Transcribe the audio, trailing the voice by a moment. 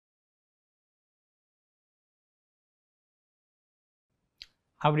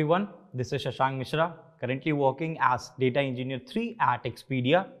Everyone, this is Shashank Mishra, currently working as Data Engineer 3 at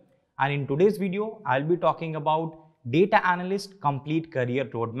Expedia. And in today's video, I'll be talking about Data Analyst Complete Career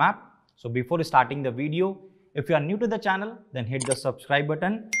Roadmap. So before starting the video, if you are new to the channel, then hit the subscribe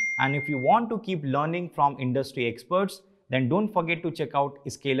button. And if you want to keep learning from industry experts, then don't forget to check out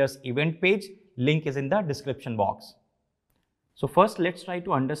Scalar's event page. Link is in the description box. So first, let's try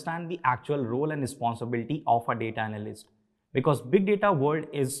to understand the actual role and responsibility of a data analyst. Because big data world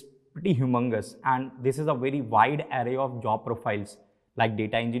is pretty humongous and this is a very wide array of job profiles like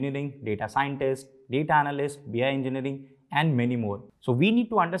data engineering, data scientist, data analyst, BI engineering and many more. So we need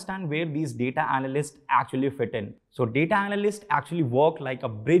to understand where these data analysts actually fit in. So data analysts actually work like a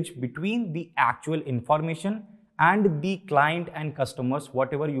bridge between the actual information and the client and customers,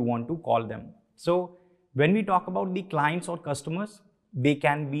 whatever you want to call them. So when we talk about the clients or customers, they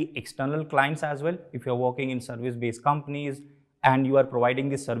can be external clients as well. If you're working in service-based companies and you are providing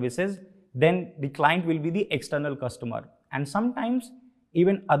these services, then the client will be the external customer. And sometimes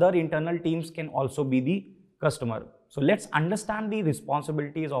even other internal teams can also be the customer. So let's understand the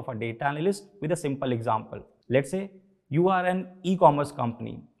responsibilities of a data analyst with a simple example. Let's say you are an e-commerce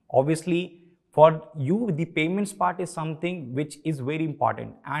company. Obviously, for you, the payments part is something which is very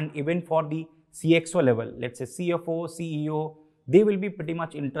important. And even for the CXO level, let's say CFO, CEO, they will be pretty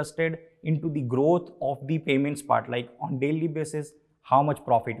much interested into the growth of the payments part, like on daily basis, how much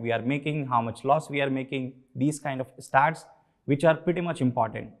profit we are making, how much loss we are making, these kind of stats, which are pretty much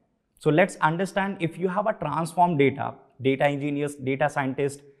important. So let's understand, if you have a transformed data engineers, data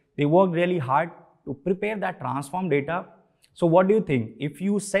scientists, they work really hard to prepare that transformed data. So what do you think? If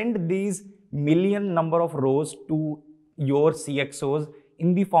you send these million number of rows to your CXOs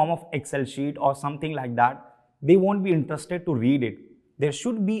in the form of Excel sheet or something like that, they won't be interested to read it. There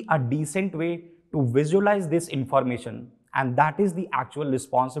should be a decent way to visualize this information, and that is the actual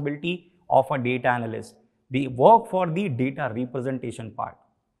responsibility of a data analyst. They work for the data representation part.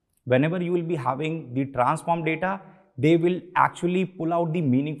 Whenever you will be having the transformed data, they will actually pull out the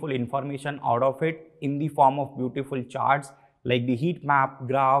meaningful information out of it in the form of beautiful charts like the heat map,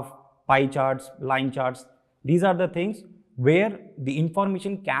 graph, pie charts, line charts. These are the things where the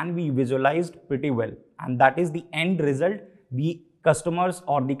information can be visualized pretty well, and that is the end result the customers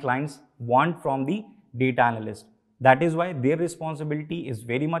or the clients want from the data analyst. That is why their responsibility is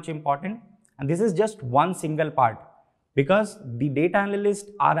very much important, and this is just one single part, because the data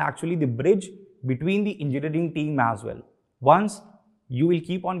analysts are actually the bridge between the engineering team as well. Once you will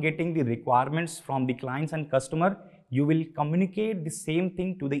keep on getting the requirements from the clients and customer, you will communicate the same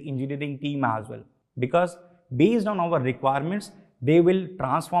thing to the engineering team as well, because based on our requirements, they will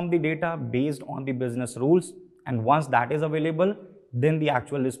transform the data based on the business rules, and once that is available, then the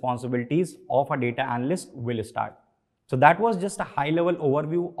actual responsibilities of a data analyst will start. So that was just a high level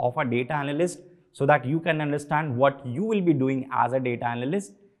overview of a data analyst so that you can understand what you will be doing as a data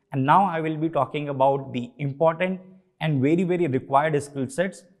analyst. And now I will be talking about the important and very required skill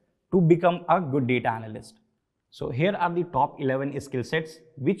sets to become a good data analyst. So here are the top 11 skill sets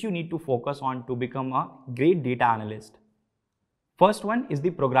which you need to focus on to become a great data analyst. First one is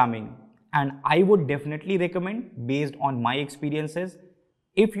the programming, and I would definitely recommend, based on my experiences,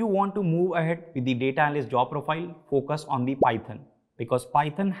 if you want to move ahead with the data analyst job profile, focus on the Python, because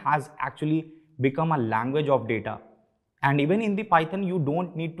Python has actually become a language of data. And even in the Python, you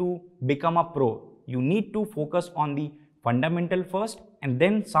don't need to become a pro. You need to focus on the fundamental first and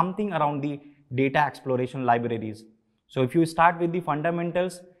then something around the data exploration libraries. So if you start with the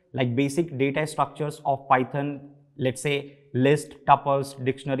fundamentals like basic data structures of Python, let's say list, tuples,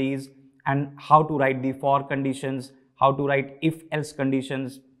 dictionaries, and how to write the for conditions, how to write if else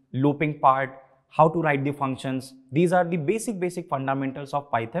conditions, looping part, how to write the functions. These are the basic fundamentals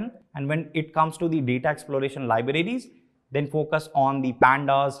of Python. And when it comes to the data exploration libraries, then focus on the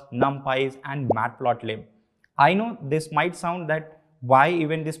pandas, numpys and matplotlib. I know this might sound that why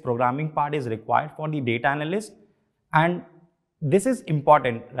even this programming part is required for the data analyst, and this is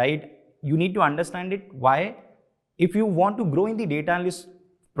important, right? You need to understand it. Why? If you want to grow in the data analyst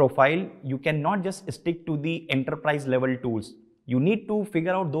profile, you cannot just stick to the enterprise level tools. You need to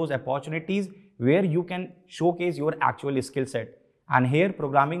figure out those opportunities where you can showcase your actual skill set, and here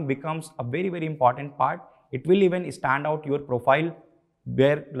programming becomes a very important part. It will even stand out your profile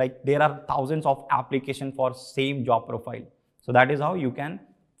where like there are thousands of applications for same job profile. So that is how you can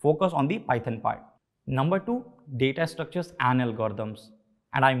focus on the Python part. Number 2, data structures and algorithms.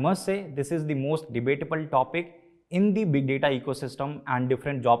 And I must say this is the most debatable topic in the big data ecosystem and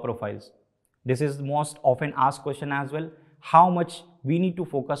different job profiles. This is most often asked question as well, how much we need to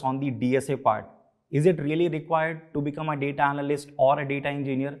focus on the DSA part. Is it really required to become a data analyst or a data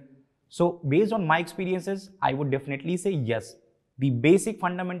engineer? So based on my experiences, I would definitely say yes. The basic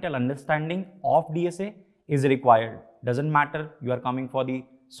fundamental understanding of DSA is required. Doesn't matter you are coming for the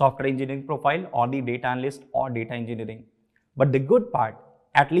software engineering profile or the data analyst or data engineering. But the good part,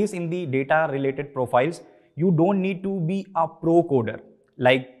 at least in the data related profiles, you don't need to be a pro coder.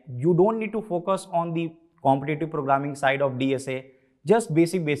 Like you don't need to focus on the competitive programming side of DSA, just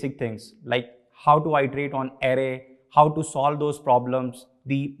basic things like how to iterate on array, how to solve those problems,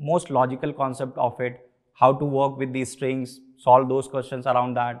 the most logical concept of it, how to work with these strings, solve those questions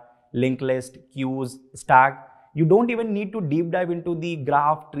around that, linked list, queues, stack. You don't even need to deep dive into the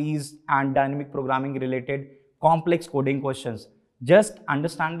graph, trees and dynamic programming related complex coding questions. Just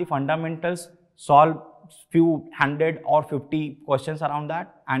understand the fundamentals, solve few 100 or 50 questions around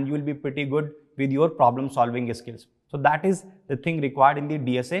that, and you will be pretty good with your problem solving skills. So that is the thing required in the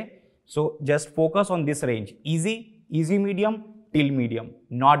DSA. So just focus on this range, easy medium till medium,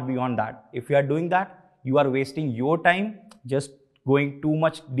 not beyond that. If you are doing that, you are wasting your time just going too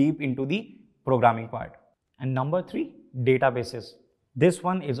much deep into the programming part. And number 3, databases. This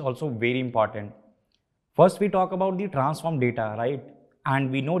one is also very important. First, we talk about the transform data, right?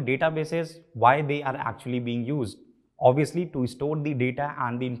 And we know databases, why they are actually being used. Obviously, to store the data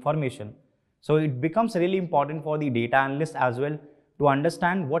and the information. So it becomes really important for the data analyst as well to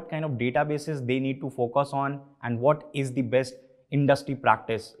understand what kind of databases they need to focus on and what is the best industry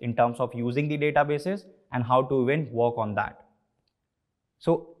practice in terms of using the databases and how to even work on that.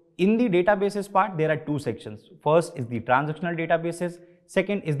 So in the databases part, there are 2 sections. First is the transactional databases.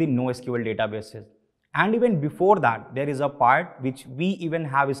 Second is the NoSQL databases. And even before that, there is a part which we even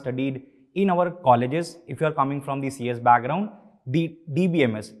have studied in our colleges. If you are coming from the CS background, the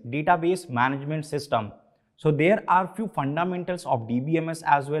DBMS, Database Management System. So there are few fundamentals of DBMS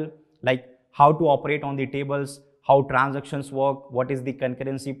as well, like how to operate on the tables, how transactions work, what is the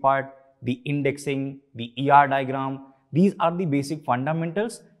concurrency part, the indexing, the ER diagram. These are the basic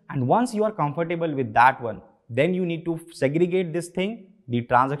fundamentals. And once you are comfortable with that one, then you need to segregate this thing, the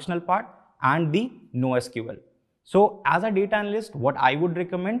transactional part and the NoSQL. So as a data analyst, what I would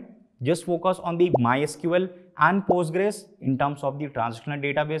recommend, just focus on the MySQL and Postgres in terms of the transactional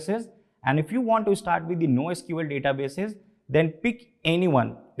databases. And if you want to start with the NoSQL databases, then pick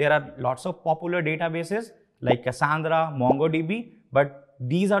anyone. There are lots of popular databases like Cassandra, MongoDB, but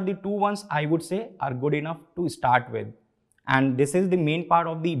these are the 2 ones I would say are good enough to start with. And this is the main part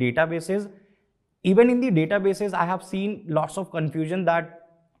of the databases. Even in the databases, I have seen lots of confusion that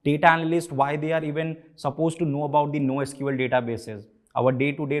data analysts, why they are even supposed to know about the NoSQL databases. Our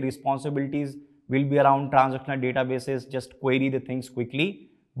day-to-day responsibilities will be around transactional databases, just query the things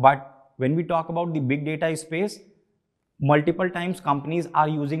quickly. But when we talk about the big data space, multiple times companies are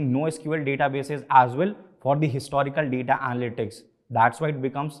using NoSQL databases as well for the historical data analytics. That's why it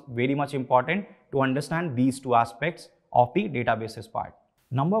becomes very much important to understand these 2 aspects of the databases part.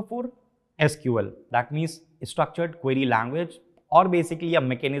 Number 4, SQL. That means structured query language, or basically a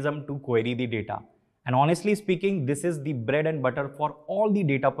mechanism to query the data. And honestly speaking, this is the bread and butter for all the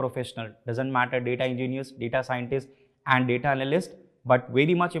data professionals. Doesn't matter data engineers, data scientists and data analysts, but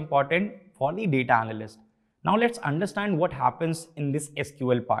very much important for the data analyst. Now let's understand what happens in this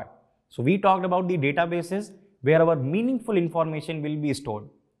SQL part. So we talked about the databases where our meaningful information will be stored.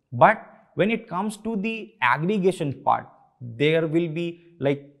 But when it comes to the aggregation part, there will be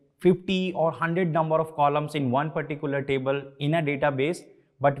like 50 or 100 number of columns in one particular table in a database,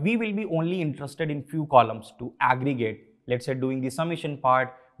 but we will be only interested in few columns to aggregate. Let's say doing the summation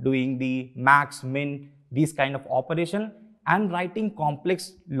part, doing the max, min, these kind of operation, and writing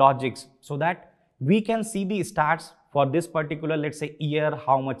complex logics so that we can see the stats for this particular, let's say, year,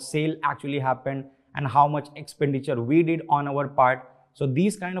 how much sale actually happened and how much expenditure we did on our part. So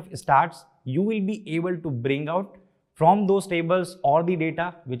these kind of stats you will be able to bring out from those tables or the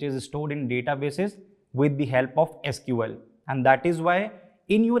data which is stored in databases with the help of SQL. And that is why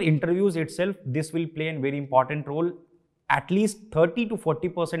in your interviews itself, this will play a very important role. At least 30 to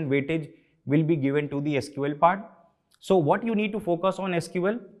 40% weightage will be given to the SQL part. So what you need to focus on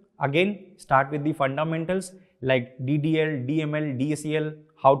SQL, again, start with the fundamentals like DDL, DML, DCL,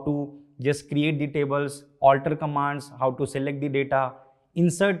 how to just create the tables, alter commands, how to select the data,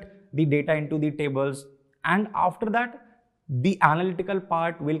 insert the data into the tables. And after that, the analytical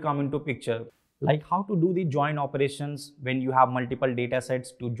part will come into picture, like how to do the join operations when you have multiple data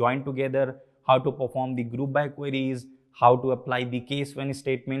sets to join together, how to perform the group by queries, how to apply the case when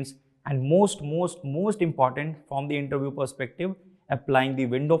statements, and most important from the interview perspective, applying the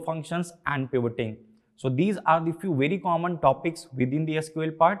window functions and pivoting. So these are the few very common topics within the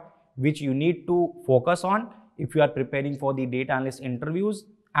SQL part which you need to focus on if you are preparing for the data analyst interviews,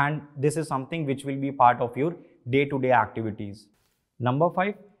 and this is something which will be part of your day-to-day activities. Number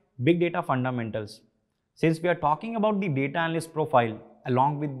 5, big data fundamentals. Since we are talking about the data analyst profile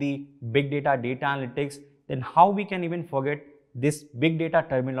along with the big data analytics, then how we can even forget this big data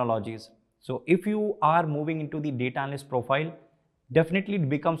terminologies. So if you are moving into the data analyst profile, definitely it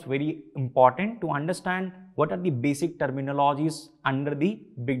becomes very important to understand what are the basic terminologies under the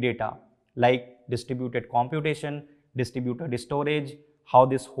big data, like distributed computation, distributed storage, how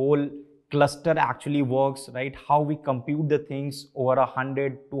this whole cluster actually works, right? How we compute the things over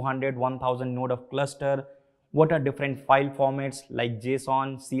 100, 200, 1000 node of cluster. What are different file formats like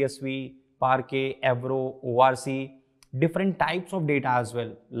JSON, CSV, Parquet, Avro, ORC, different types of data as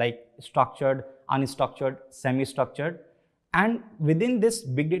well, like structured, unstructured, semi-structured. And within this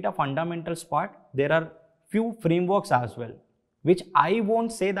big data fundamentals part, there are few frameworks as well, which I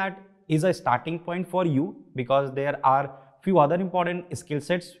won't say that is a starting point for you, because there are few other important skill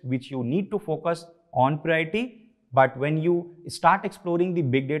sets which you need to focus on priority. But when you start exploring the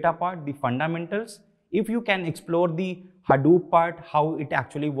big data part, the fundamentals, if you can explore the Hadoop part, how it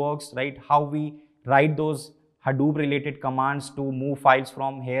actually works, right? How we write those Hadoop related commands to move files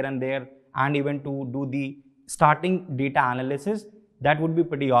from here and there, and even to do the starting data analysis, that would be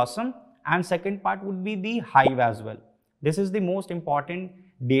pretty awesome. And second part would be the Hive as well. This is the most important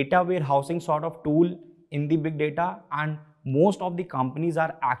data warehousing sort of tool in the big data, and most of the companies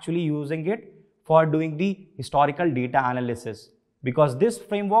are actually using it for doing the historical data analysis, because this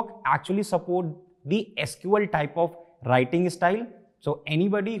framework actually support the SQL type of writing style. So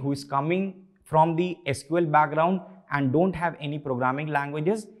anybody who is coming from the SQL background and don't have any programming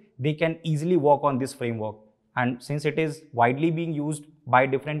languages, they can easily work on this framework. And since it is widely being used by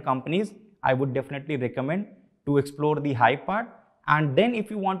different companies, I would definitely recommend to explore the Hive part. And then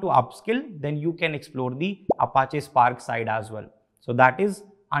if you want to upskill, then you can explore the Apache Spark side as well. So that is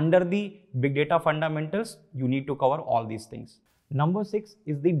under the big data fundamentals, you need to cover all these things. Number 6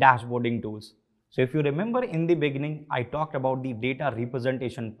 is the dashboarding tools. So if you remember in the beginning, I talked about the data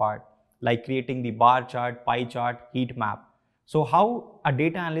representation part, like creating the bar chart, pie chart, heat map. So how a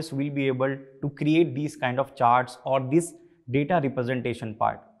data analyst will be able to create these kind of charts or this data representation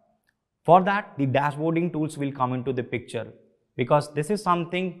part. For that, the dashboarding tools will come into the picture, because this is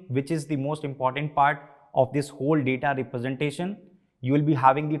something which is the most important part of this whole data representation. You will be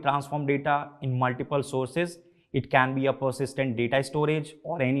having the transform data in multiple sources. It can be a persistent data storage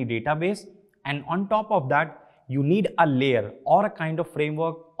or any database. And on top of that, you need a layer or a kind of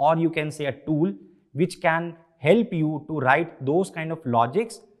framework, or you can say a tool which can help you to write those kind of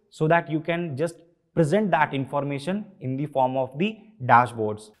logics so that you can just present that information in the form of the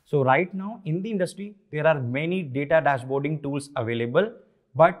dashboards. So right now in the industry, there are many data dashboarding tools available,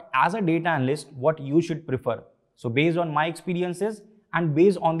 but as a data analyst, what you should prefer? So based on my experiences and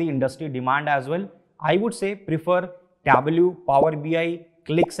based on the industry demand as well, I would say prefer Tableau, Power BI,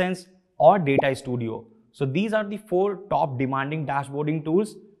 ClickSense or Data Studio. So these are the 4 top demanding dashboarding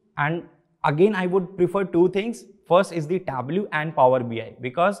tools. And again, I would prefer 2 things. First is the Tableau and Power BI,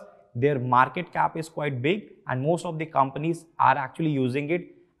 because their market cap is quite big and most of the companies are actually using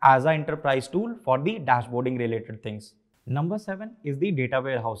it as an enterprise tool for the dashboarding related things. Number 7 is the data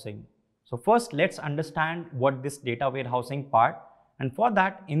warehousing. So first, let's understand what this data warehousing part. And for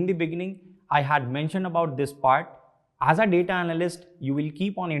that, in the beginning, I had mentioned about this part. As a data analyst, you will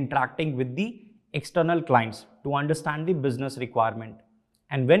keep on interacting with the external clients to understand the business requirement.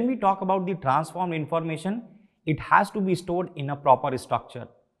 And when we talk about the transformed information, it has to be stored in a proper structure.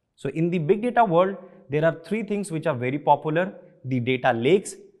 So in the big data world, there are 3 things which are very popular: the data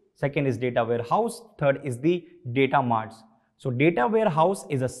lakes, second is data warehouse, third is the data marts. So data warehouse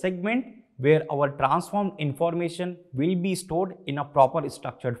is a segment where our transformed information will be stored in a proper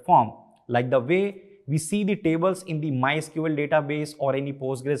structured form, like the way we see the tables in the MySQL database or any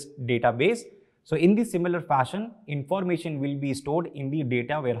Postgres database. So in the similar fashion, information will be stored in the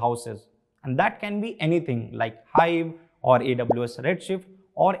data warehouses, and that can be anything like Hive or AWS Redshift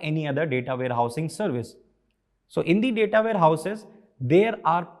or any other data warehousing service. So in the data warehouses, there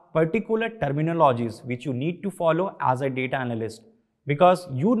are particular terminologies which you need to follow as a data analyst, because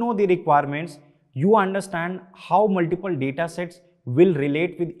you know the requirements, you understand how multiple data sets will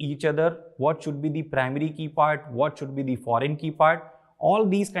relate with each other, what should be the primary key part, what should be the foreign key part, all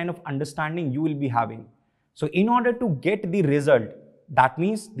these kind of understanding you will be having. So in order to get the result, that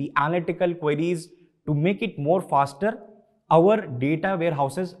means the analytical queries, to make it more faster, our data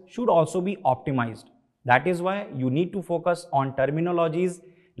warehouses should also be optimized. That is why you need to focus on terminologies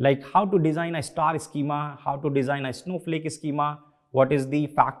like how to design a star schema, how to design a snowflake schema, what is the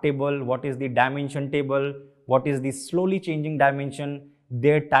fact table, what is the dimension table, what is the slowly changing dimension,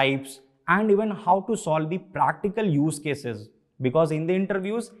 their types, and even how to solve the practical use cases. Because in the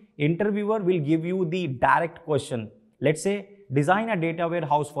interviews, interviewer will give you the direct question. Let's say, design a data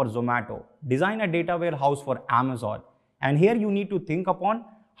warehouse for Zomato, design a data warehouse for Amazon. And here you need to think upon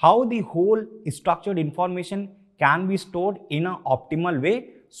how the whole structured information can be stored in an optimal way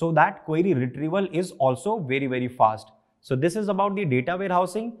so that query retrieval is also very fast. So this is about the data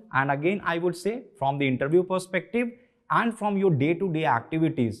warehousing, and again I would say from the interview perspective and from your day-to-day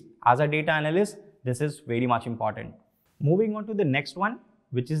activities as a data analyst, this is very much important. Moving on to the next one,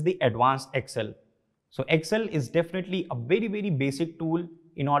 which is the advanced Excel. So Excel is definitely a very basic tool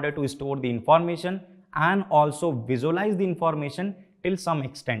in order to store the information and also visualize the information till some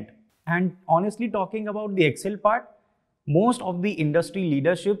extent. And honestly talking about the Excel part, most of the industry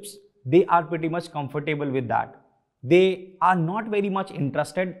leaderships, they are pretty much comfortable with that. They are not very much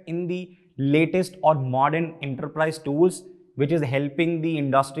interested in the latest or modern enterprise tools which is helping the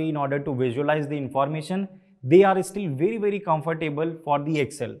industry in order to visualize the information. They are still very comfortable for the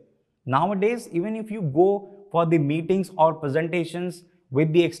Excel. Nowadays, even if you go for the meetings or presentations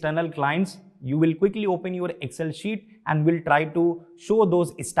with the external clients, you will quickly open your Excel sheet and will try to show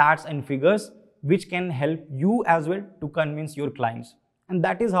those stats and figures which can help you as well to convince your clients. And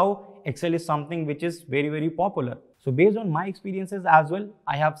that is how Excel is something which is very popular. So based on my experiences as well,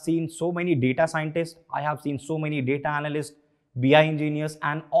 I have seen so many data scientists, I have seen so many data analysts, BI engineers,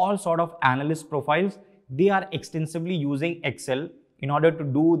 and all sort of analyst profiles. They are extensively using Excel in order to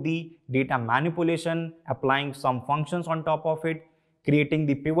do the data manipulation, applying some functions on top of it, creating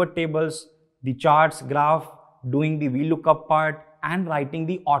the pivot tables, the charts, graph, doing the VLOOKUP part, and writing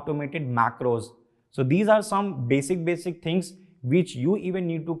the automated macros. So these are some basic things which you even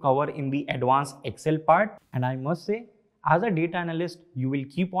need to cover in the advanced Excel part. And I must say, as a data analyst, you will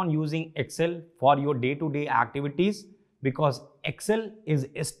keep on using Excel for your day-to-day activities, because Excel is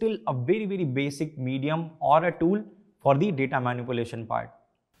still a very basic medium or a tool for the data manipulation part.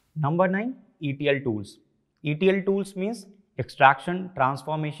 Number 9, ETL tools. ETL tools means extraction,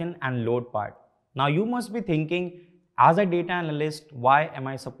 transformation, and load part. Now you must be thinking, as a data analyst, why am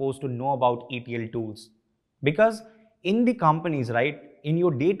I supposed to know about ETL tools? Because in the companies, right, in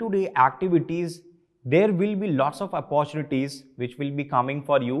your day-to-day activities, there will be lots of opportunities which will be coming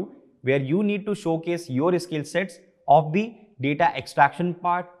for you, where you need to showcase your skill sets of the data extraction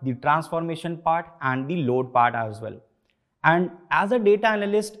part, the transformation part, and the load part as well. And as a data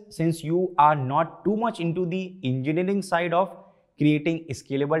analyst, since you are not too much into the engineering side of creating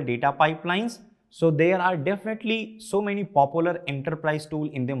scalable data pipelines, so there are definitely so many popular enterprise tools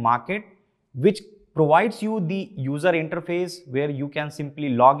in the market which provides you the user interface where you can simply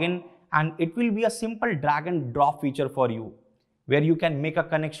log in, and it will be a simple drag and drop feature for you, where you can make a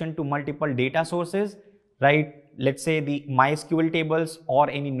connection to multiple data sources, right? Let's say the MySQL tables or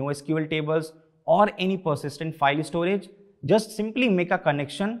any NoSQL tables or any persistent file storage. Just simply make a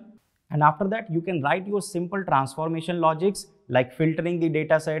connection, and after that you can write your simple transformation logics like filtering the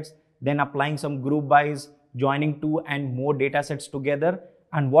data sets, then applying some group bys, joining 2 and more data sets together,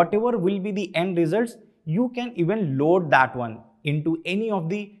 and whatever will be the end results, you can even load that one into any of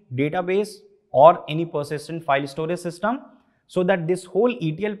the database or any persistent file storage system, so that this whole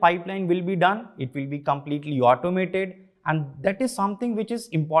ETL pipeline will be done. It will be completely automated, and that is something which is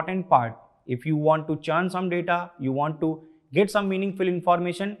important part. If you want to churn some data, you want to get some meaningful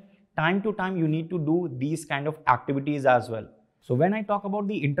information, time to time you need to do these kind of activities as well. So when I talk about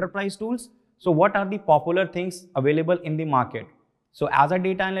the enterprise tools, so what are the popular things available in the market? So as a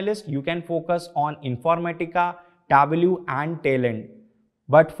data analyst, you can focus on Informatica, Tableau, and Talent.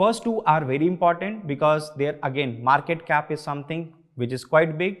 But first two are very important because there again market cap is something which is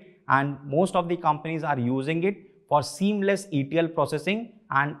quite big, and most of the companies are using it for seamless ETL processing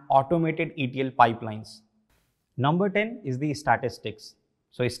and automated ETL pipelines. Number 10 is the statistics.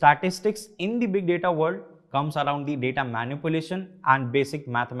 So statistics in the big data world comes around the data manipulation and basic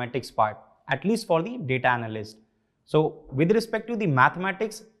mathematics part, at least for the data analyst. So with respect to the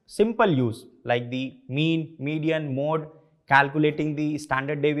mathematics, simple use like the mean, median, mode, calculating the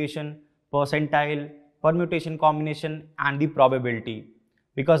standard deviation, percentile, permutation combination, and the probability.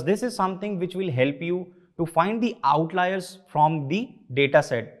 Because this is something which will help you to find the outliers from the data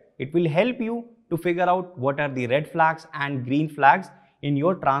set. It will help you to figure out what are the red flags and green flags in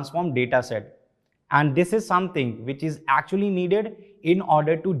your transformed data set. And this is something which is actually needed in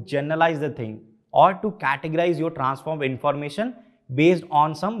order to generalize the thing or to categorize your transformed information based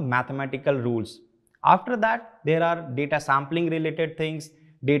on some mathematical rules. After that, there are data sampling related things,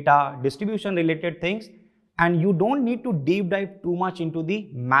 data distribution related things, And you don't need to deep dive too much into the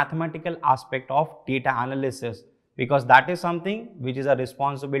mathematical aspect of data analysis, because that is something which is a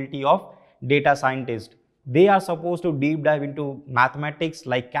responsibility of data scientists. They are supposed to deep dive into mathematics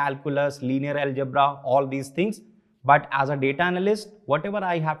like calculus, linear algebra, all these things. But as a data analyst, whatever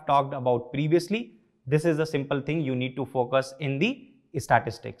I have talked about previously, this is the simple thing you need to focus in the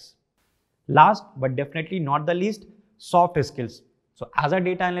statistics. Last but definitely not the least, soft skills. So as a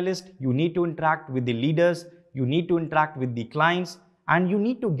data analyst, you need to interact with the leaders, you need to interact with the clients, and you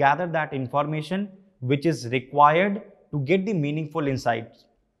need to gather that information which is required to get the meaningful insights.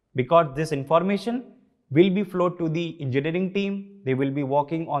 Because this information will be flowed to the engineering team, they will be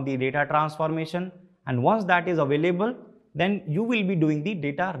working on the data transformation, and once that is available, then you will be doing the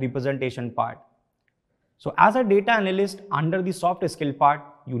data representation part. So as a data analyst, under the soft skill part,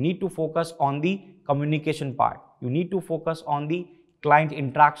 you need to focus on the communication part. You need to focus on the client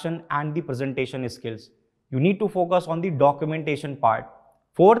interaction and the presentation skills. You need to focus on the documentation part.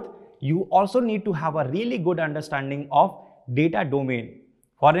 Fourth, you also need to have a really good understanding of data domain.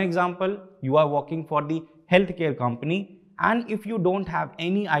 For example, you are working for the healthcare company, and if you don't have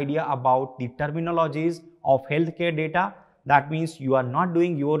any idea about the terminologies of healthcare data, that means you are not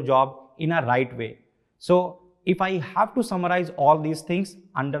doing your job in a right way. So if I have to summarize all these things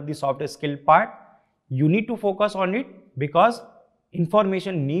under the soft skill part, you need to focus on it because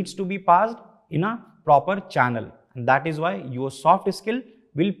information needs to be passed in a proper channel, and that is why your soft skill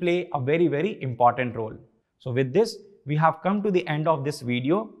will play a very important role. So with this, we have come to the end of this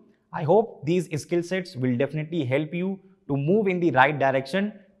video. I hope these skill sets will definitely help you to move in the right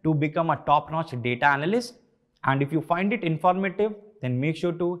direction to become a top-notch data analyst. And if you find it informative, then make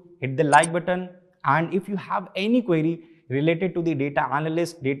sure to hit the like button. And if you have any query related to the data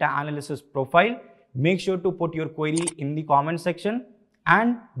analysis profile, make sure to put your query in the comment section,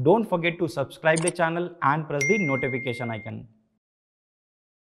 and don't forget to subscribe the channel and press the notification icon.